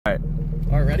All right.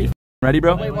 All right, ready? Ready,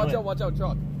 bro? Wait, watch out,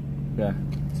 truck. Yeah.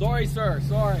 Sorry, sir,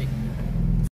 sorry.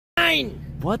 Fine.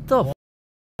 What the f?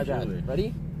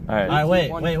 Ready? All right. All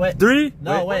right, wait. 3?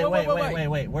 No,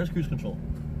 wait. Where's cruise control?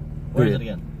 Where is it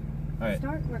again? All right.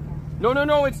 Start workout.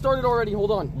 No, it started already.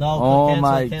 Hold on. No. Oh cancel,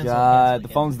 my cancel, god, cancel,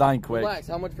 the phone's dying quick. Relax.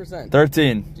 How much percent?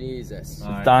 13. Jesus.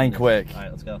 All right, dying quick. All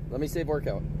right, let's go. Let me save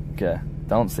workout. Okay,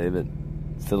 don't save it.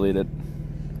 Just delete it.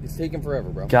 It's taking forever,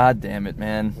 bro. God damn it,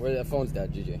 man. Where that phone's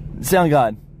dead, GJ. Stay on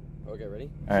God. Okay,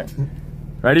 ready? All right.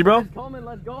 Ready, bro? He's coming.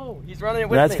 Let's go. He's running it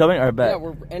with Rad's me. coming? All right, bet. Yeah,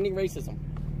 we're ending racism.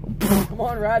 Come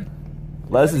on, Rad.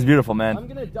 This is beautiful, man. I'm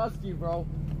gonna dust you, bro.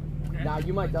 Nah,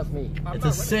 you might dust me. It's a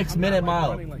 6-minute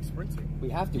mile. We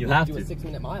have to. You We have do a to.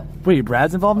 6-minute mile. Wait,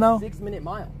 Brad's involved now? 6-minute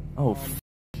mile. Oh,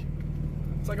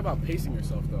 It's like about pacing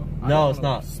yourself, though. No, it's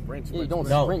not. Sprint. Yeah, you don't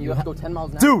No, sprint. You have to go 10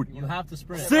 miles an hour. dude, You have to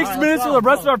sprint. 6 minutes for the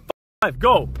rest of our life.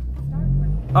 Go.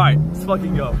 All right, let's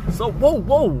fucking go. So,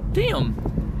 whoa, damn.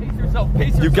 Pace yourself. Pace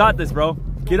yourself. You got this, bro.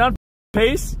 Get on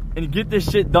pace and get this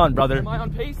shit done, brother. Am I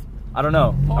on pace? I don't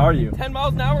know. How are you? 10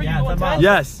 miles an hour? Yeah, you going 10 miles. 10?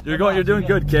 Yes, you're doing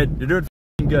good, kid. You're doing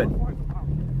fucking good.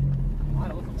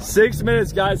 6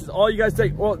 minutes, guys. Is all you guys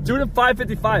take. Well, do it in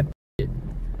 5:55.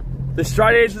 The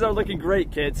stridations are looking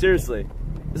great, kid. Seriously.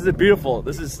 This is beautiful.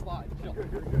 This is. All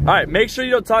right, make sure you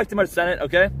don't talk too much, Senate,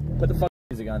 okay? Put the fucking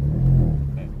music on.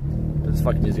 Put this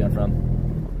fucking music on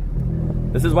from.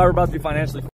 This is why we're about to be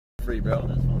financially free, bro. All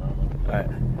right.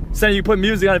 Senate, you put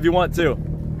music on if you want to.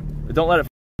 But don't let it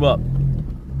you up.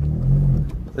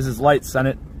 This is light,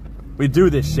 Senate. We do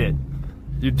this shit.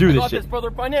 You do this shit. This, brother.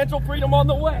 Financial freedom on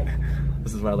the way.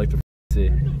 This is what I like to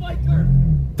see.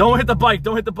 Don't hit the bike.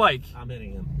 Don't hit the bike. I'm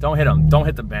hitting him. Don't hit him. Don't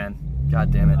hit the van.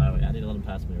 God damn it. I need to let him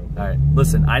pass me real quick. All right.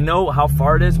 Listen, I know how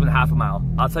far it is when half a mile.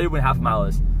 I'll tell you when half a mile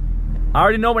is. I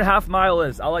already know when half a mile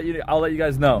is. I'll let you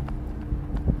guys know. All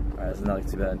right. This is not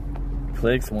too bad.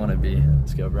 Clicks wannabe.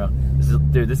 Let's go, bro.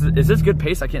 Is this good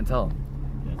pace? I can't tell.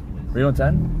 Yeah, Are you on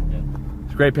 10? yeah.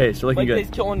 It's great pace. You're looking good. Pace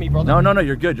killing me, brother. No.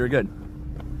 You're good. You're good.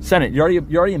 Senate, you're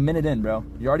already a minute in, bro.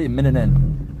 You're already a minute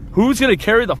in. Who's gonna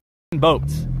carry the f***ing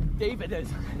boats? David is.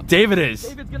 David is.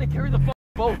 David's gonna carry the f***ing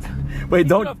boat. Wait, He's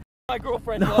don't. gonna f my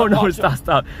girlfriend. No,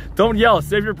 stop. Don't yell.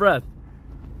 Save your breath.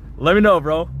 Let me know,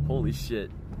 bro. Holy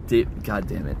shit. God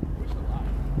damn it.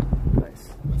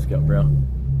 Nice. Let's go, bro.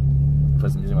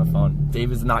 Put some music on my phone.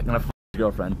 David's not gonna f your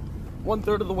girlfriend.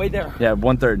 1/3 of the way there. Yeah,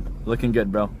 1/3. Looking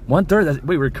good, bro. 1/3.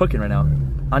 Wait, we're cooking right now.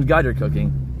 On God, you're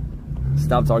cooking.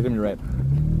 Stop talking to me, right?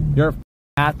 You're a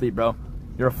athlete, bro.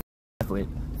 You're a athlete.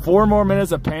 4 more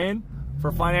minutes of pain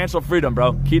for financial freedom,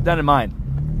 bro. Keep that in mind.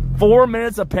 4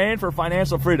 minutes of pain for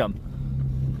financial freedom.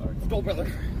 Let's go, brother.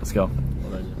 Let's go.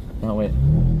 Oh, wait.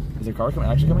 Is there a car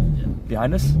actually coming? Yeah.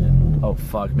 Behind us? Yeah. Oh,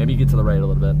 fuck. Maybe you get to the right a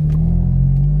little bit.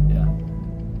 Yeah.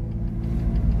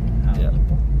 Yeah.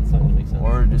 That's not gonna make sense.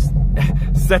 Or just...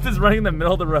 Seth is running in the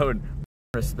middle of the road.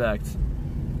 Respect.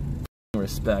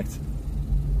 Respect.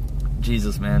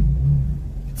 Jesus, man.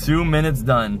 2 minutes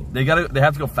done. They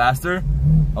have to go faster.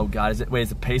 Oh god, is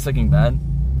the pace looking bad?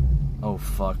 Oh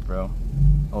fuck, bro.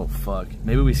 Oh fuck.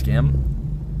 Maybe we scam?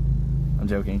 I'm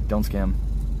joking. Don't scam.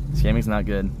 Scamming's not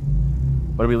good.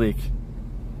 What do we leak?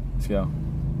 Let's go.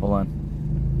 Hold on.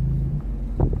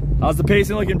 How's the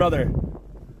pacing looking, brother?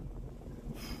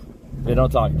 Yeah,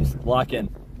 don't talk. Just lock in.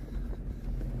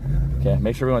 Okay,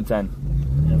 make sure we went 10.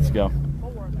 Yeah, let's go.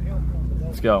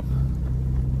 Let's go.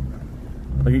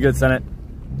 Looking good, Senate.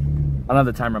 I don't have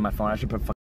the timer on my phone. I should put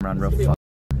fucking around real fast.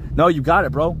 No, you got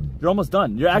it, bro. You're almost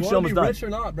done. You're actually almost done. Rich or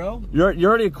not, bro? You're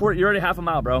already you're already half a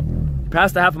mile, bro. You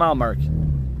passed the half a mile mark.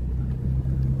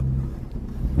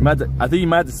 I think you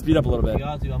might have to speed up a little bit. You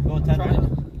got to. I'm going 10 right now.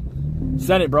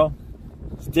 Senate, bro.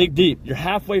 Just dig deep. You're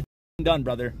halfway done,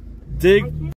 brother.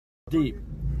 Dig deep.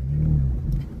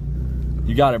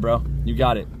 You got it, bro. You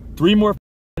got it. 3 more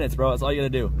minutes, bro. That's all you gotta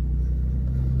do.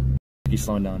 He's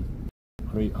slowing down.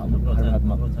 We're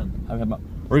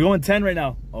going 10 right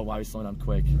now. Oh wow, he's slowing down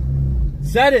quick.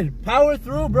 Seven, power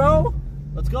through, bro.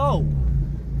 Let's go.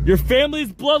 Your family's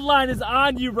bloodline is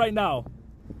on you right now.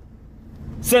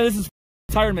 Sen, this is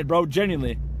retirement, bro.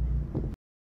 Genuinely.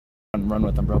 Run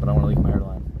with them, bro, but I want to leak my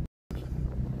hairline.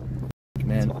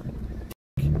 Man.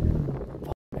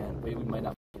 Man, wait, we might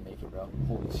not make it, bro.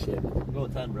 Holy shit. I'm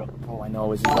going 10, bro. Oh, I know.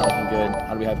 This is not looking good.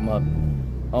 How do we hype him up?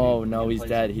 Oh no, he's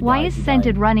dead. Why is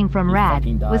Scented running from Rad?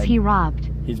 Was he robbed?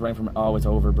 He's running from. Oh, it's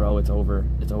over, bro. It's over.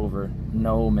 It's over.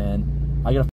 No, man.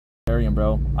 I gotta carry him,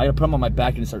 bro. I gotta put him on my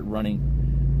back and start running.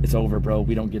 It's over, bro.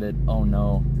 We don't get it. Oh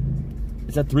no.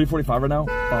 It's at 3:45 right now.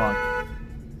 Fuck.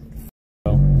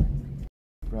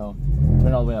 Bro, turn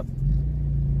it all the way up.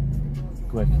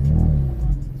 Quick.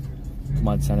 Come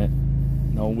on, Senate.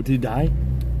 No, did he die?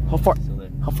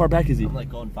 How far back is he? I'm like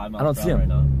going 5 miles I don't see him. right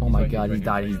now. Oh my god, he's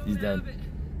died. He's dead.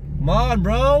 Come on,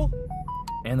 bro.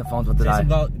 And the phone's about to Say die.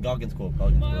 some Goggins quote.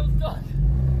 Goggins quote.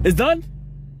 It's done?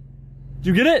 Did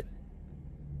you get it?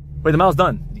 Wait, the mile's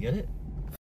done. Did you get it?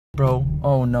 Bro.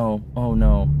 Oh no. Oh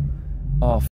no.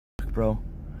 Oh fuck, bro.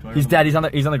 He's dead. He's on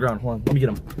the ground. Hold on. Let me get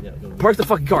him. Yeah, go. Park the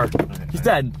fucking car. Okay, He's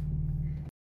dead.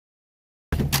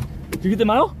 Did you get the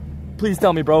mile? Please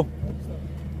tell me, bro.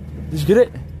 Did you get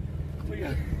it?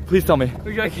 Please tell me.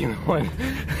 We gotta keep going.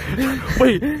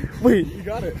 Wait. You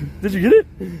got it. Did you get it?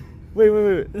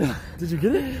 Wait. Did you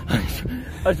get it? I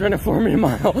was running a 4-minute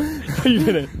mile. No, you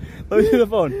didn't. Let me see the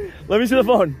phone. Let me see the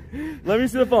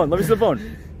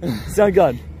phone. Sound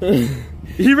God.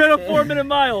 He ran a 4-minute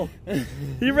mile.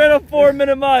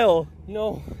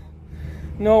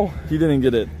 No. He didn't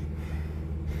get it.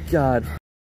 God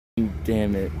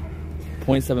damn it.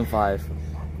 0.75.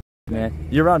 Man,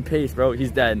 you're on pace, bro.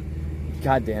 He's dead.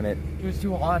 God damn it. It was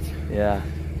too hot. Yeah.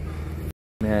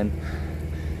 Man.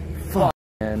 Fuck,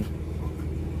 man.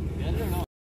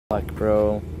 Fuck,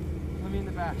 bro. Let me in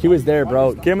the back. He was there,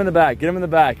 bro. Get him in the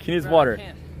back. He needs water. I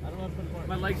can't.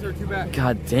 My legs are too back.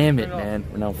 God damn it, man.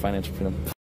 We're now financial freedom.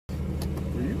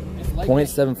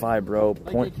 0.75, bro.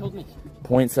 They killed me.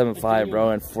 0.75,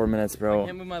 bro, in 4 minutes, I bro.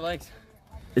 can't move my legs.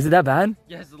 Is it that bad?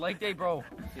 Yes, the leg day, bro.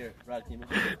 Here, Brad, can you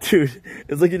Dude,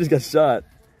 it's like you just got shot.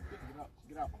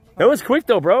 That was quick,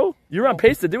 though, bro. You were on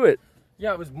pace to do it.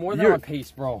 Yeah, it was more than on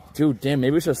pace, bro. Dude, damn,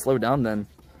 maybe we should slow down then.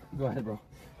 Go ahead, bro.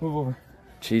 Move over.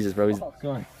 Jesus, bro. Go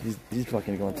on. He's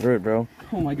fucking going through it, bro.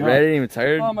 Oh my god. Ready, even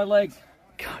tired? Oh, my legs.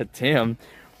 God damn.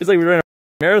 It's like we ran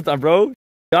a marathon, bro.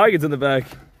 Goggins in the back.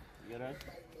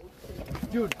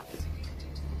 Dude.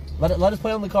 Let us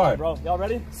play on the car. Bro, y'all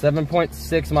ready?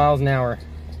 7.6 miles an hour.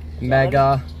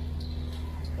 Megga.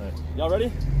 Y'all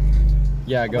ready?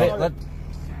 Yeah, go. Wait, let...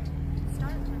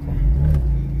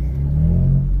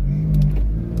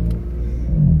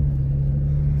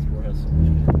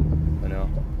 I know.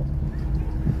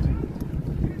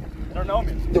 They don't know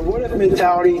me. The what if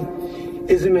mentality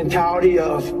is a mentality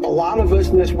of a lot of us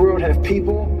in this world have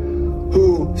people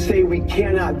who say we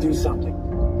cannot do something.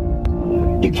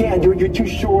 You can't do it, you're too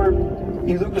short,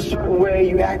 you look a certain way,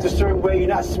 you act a certain way, you're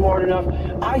not smart enough.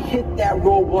 I hit that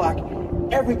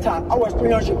roadblock every time. I was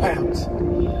 300 pounds.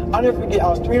 I'll never forget, I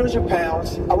was 300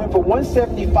 pounds. I went from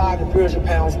 175 to 300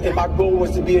 pounds, and my goal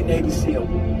was to be a Navy SEAL.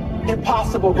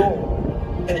 Impossible goal.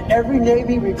 And every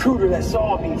Navy recruiter that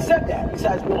saw me said that,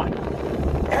 besides one.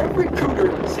 Every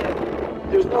recruiter said,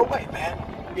 there's no way, man.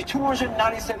 You're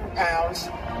 297 pounds,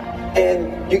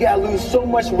 and you gotta lose so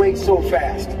much weight so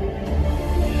fast.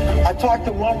 I talked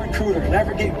to one recruiter,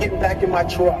 never getting back in my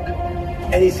truck,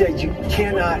 and he said, you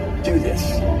cannot do this.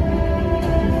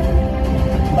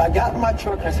 But I got in my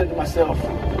truck and I said to myself,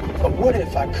 but what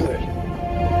if I could?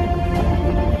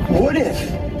 What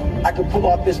if I could pull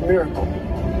off this miracle?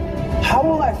 How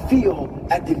will I feel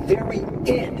at the very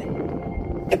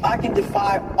end if I can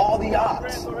defy all the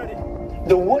odds?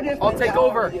 The what if I'll take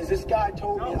over. Is this guy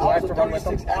told me I was a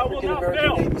 36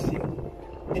 African-American Navy SEAL.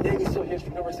 In Navy SEAL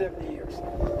history, over 70 years.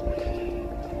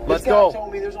 Let's this guy go.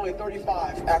 told me there's only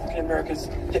 35 African-Americans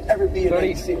to ever be a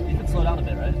Navy SEAL. You can slow down a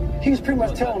bit, right? He was pretty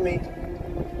much telling me,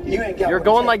 you ain't got You're what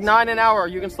it going like takes. 9 an hour.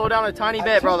 You can slow down a tiny I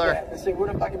bit, took brother. that and said,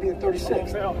 what if I could be a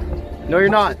 36? No, you're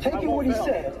not. Taking what he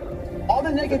said, all the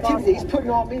negativity he's putting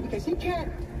on me because he can't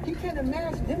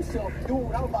imagine himself doing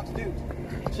what I'm about to do.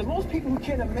 So most people who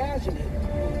can't imagine it,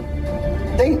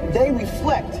 they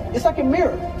reflect. It's like a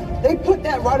mirror. They put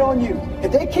that right on you.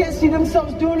 If they can't see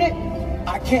themselves doing it,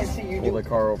 I can't see you Pull doing the it.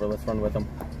 car over. Let's run with them.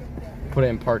 Put it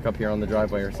in park up here on the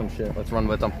driveway or some shit. Let's run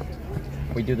with them.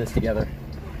 We do this together.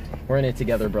 We're in it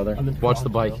together, brother. Watch the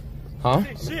bike. Huh?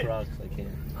 Frogs, I can't.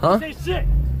 Huh?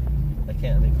 I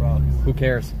can't make frogs. Who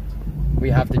cares? We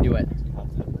have to do it. You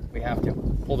have to. We have to.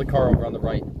 Pull the car over on the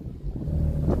right.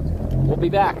 We'll be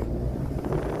back.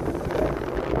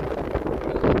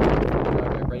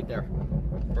 Right there.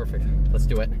 Perfect. Let's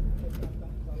do it.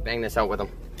 Bang this out with them.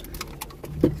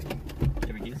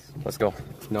 Every geese? Let's go.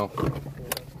 No.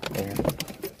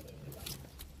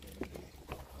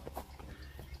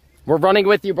 We're running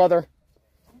with you, brother.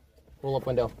 Roll up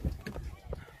window.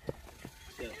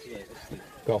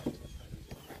 Go.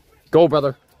 Go,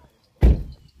 brother.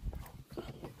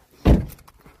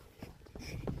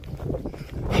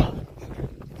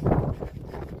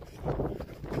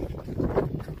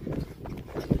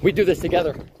 We do this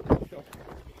together.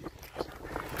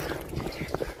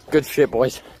 Good shit,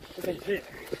 boys.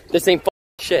 This ain't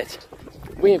shit.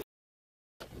 We ain't.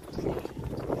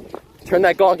 Turn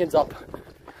that Goggins up.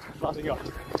 About to go.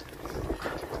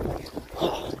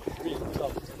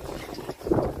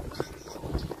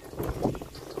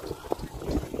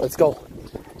 Let's go.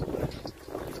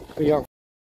 We are.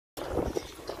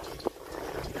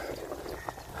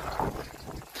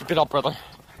 Keep it up, brother.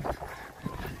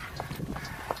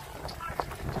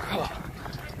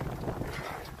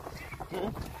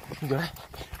 You good?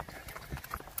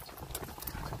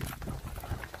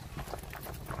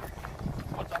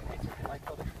 What's up, Pete? Like,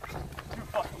 brother. Too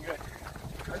fucking good.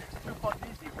 Too fucking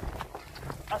easy.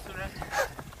 That's what it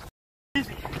is.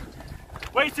 Easy.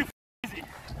 Way too easy.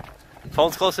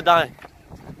 Phone's close to dying.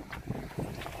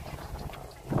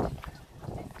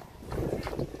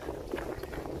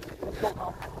 Let's go,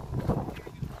 Tom.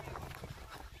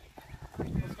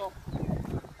 Let's go.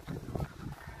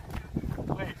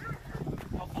 Wait.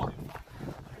 How far?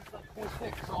 It's like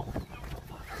 0.6, bro.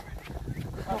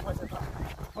 Oh,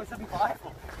 0.75?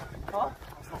 Huh?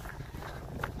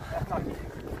 That's not easy.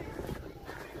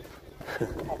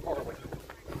 How far away?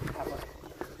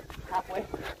 Halfway?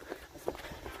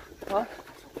 Huh?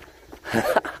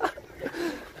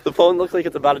 The phone looks like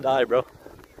it's about to die, bro.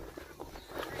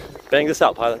 Bang this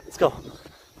out, Pilot. Let's go.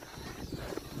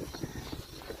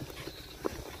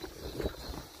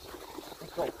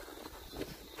 Let's go.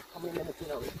 How many minutes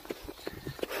in are we?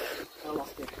 I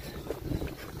lost it.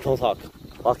 Don't talk.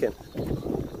 Lock in.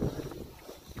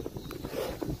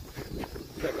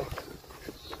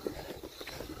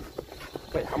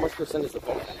 Wait, how much percent is the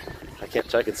phone? I can't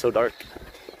check. It's so dark.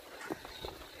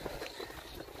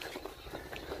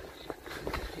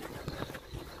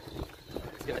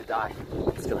 It's gonna die.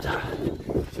 It's gonna die.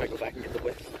 Should I go back and get the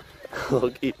whip?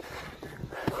 Low-key.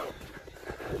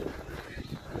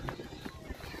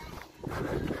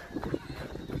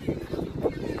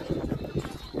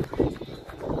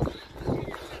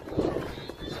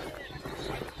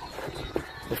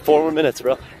 Like 4 more minutes,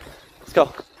 bro. Let's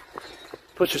go.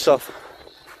 Push yourself.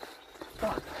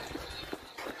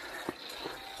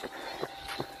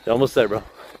 You're almost there, bro.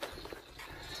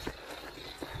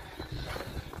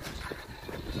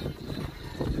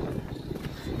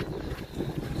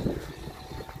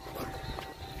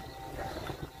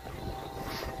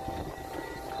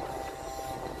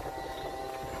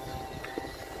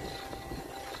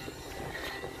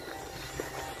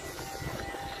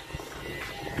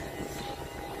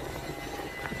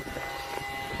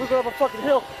 We're going up a fucking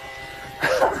hill.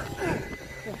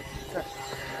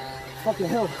 Fucking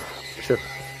hill. Sure.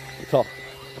 You're tall.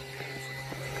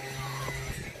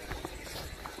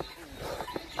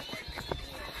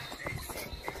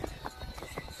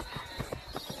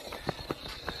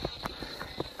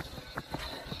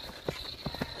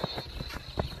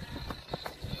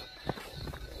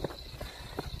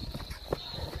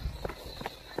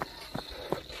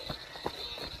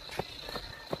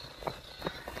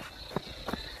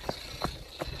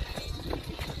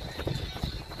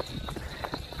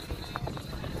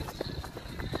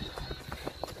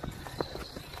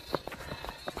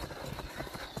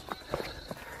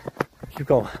 Keep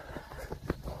going.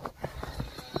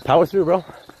 Power through, bro.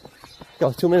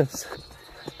 Go, 2 minutes.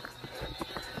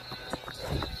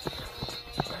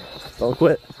 Don't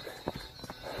quit.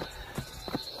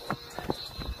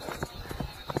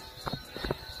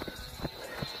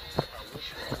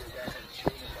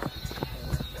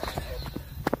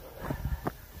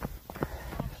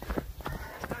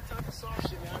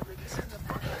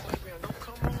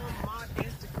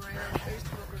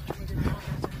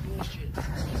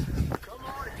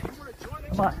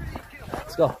 Come on.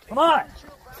 Let's go. Come on.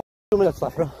 2 minutes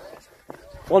left, bro.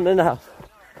 1.5.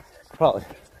 Probably.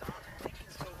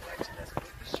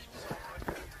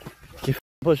 Keep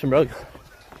pushing, bro. Give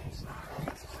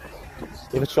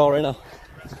it a shot right now.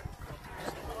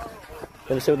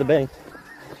 Finish it with a bang.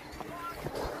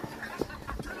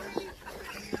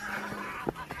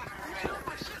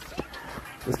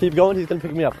 Just keep going. He's gonna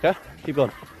pick me up, okay? Keep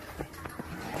going.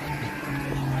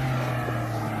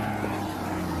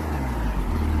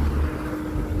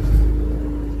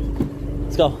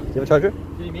 Let's go. Do you have a charger?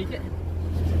 Did he make it?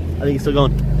 I think he's still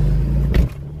going.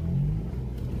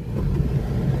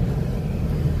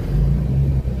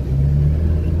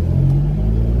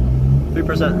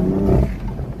 %.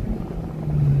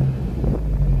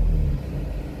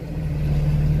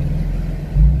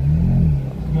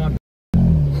 Come on.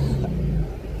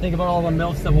 Think about all the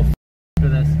MILFs that will after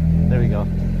this. There we go.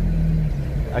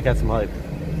 I got some hype.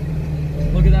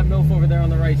 Look at that MILF over there on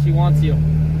the right. She wants you.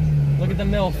 Look at the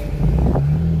MILF.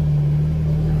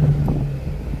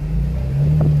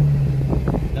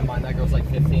 Never mind, that girl's like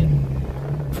 15.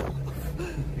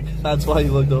 That's why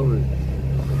you looked over.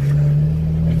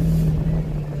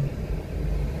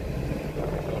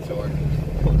 Don't show her.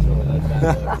 Don't show her. That's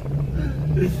bad.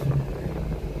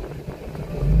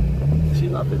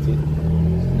 She's not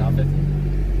 15. Not 15.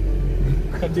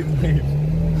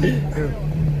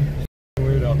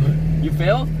 Weirdo. You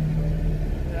failed?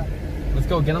 Yeah. Let's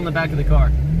go. Get on the back of the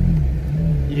car.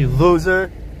 You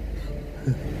loser.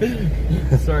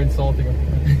 Start insulting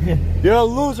him. You're a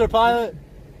loser, pilot.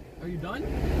 Are you done?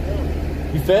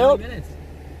 You failed? 20 minutes.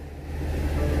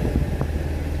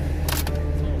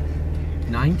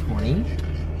 9:20.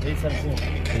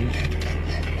 8:17.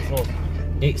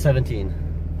 8:17.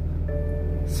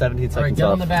 17 seconds. All right, get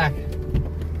on the back.